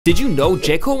Did you know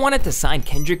J. Cole wanted to sign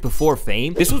Kendrick before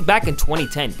Fame? This was back in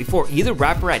 2010, before either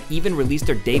rapper had even released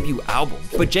their debut album.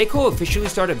 But J. Cole officially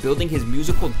started building his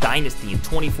musical dynasty in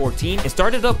 2014 and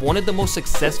started up one of the most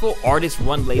successful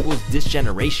artist-run labels this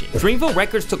generation. Dreamville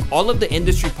Records took all of the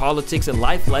industry politics and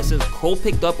life lessons Cole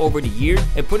picked up over the years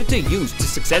and put it to use to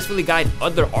successfully guide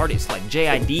other artists like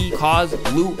JID, Cause,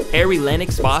 Lou, Ari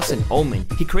Lennox, Boss, and Omen.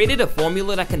 He created a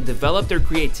formula that can develop their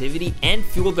creativity and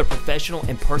fuel their professional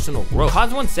and personal growth.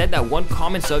 Cause once said that one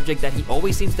common subject that he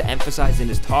always seems to emphasize in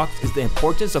his talks is the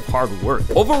importance of hard work.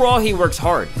 Overall, he works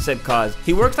hard, said Cause.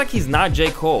 He works like he's not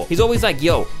J. Cole. He's always like,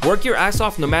 yo, work your ass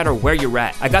off no matter where you're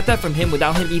at. I got that from him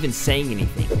without him even saying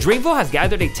anything. Dreamville has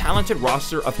gathered a talented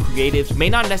roster of creatives, may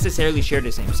not necessarily share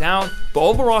the same sound, but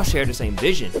overall share the same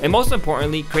vision. And most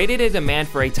importantly, created a demand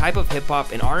for a type of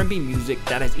hip-hop and R&B music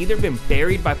that has either been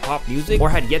buried by pop music or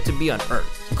had yet to be unearthed.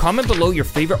 Comment below your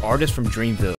favorite artist from Dreamville.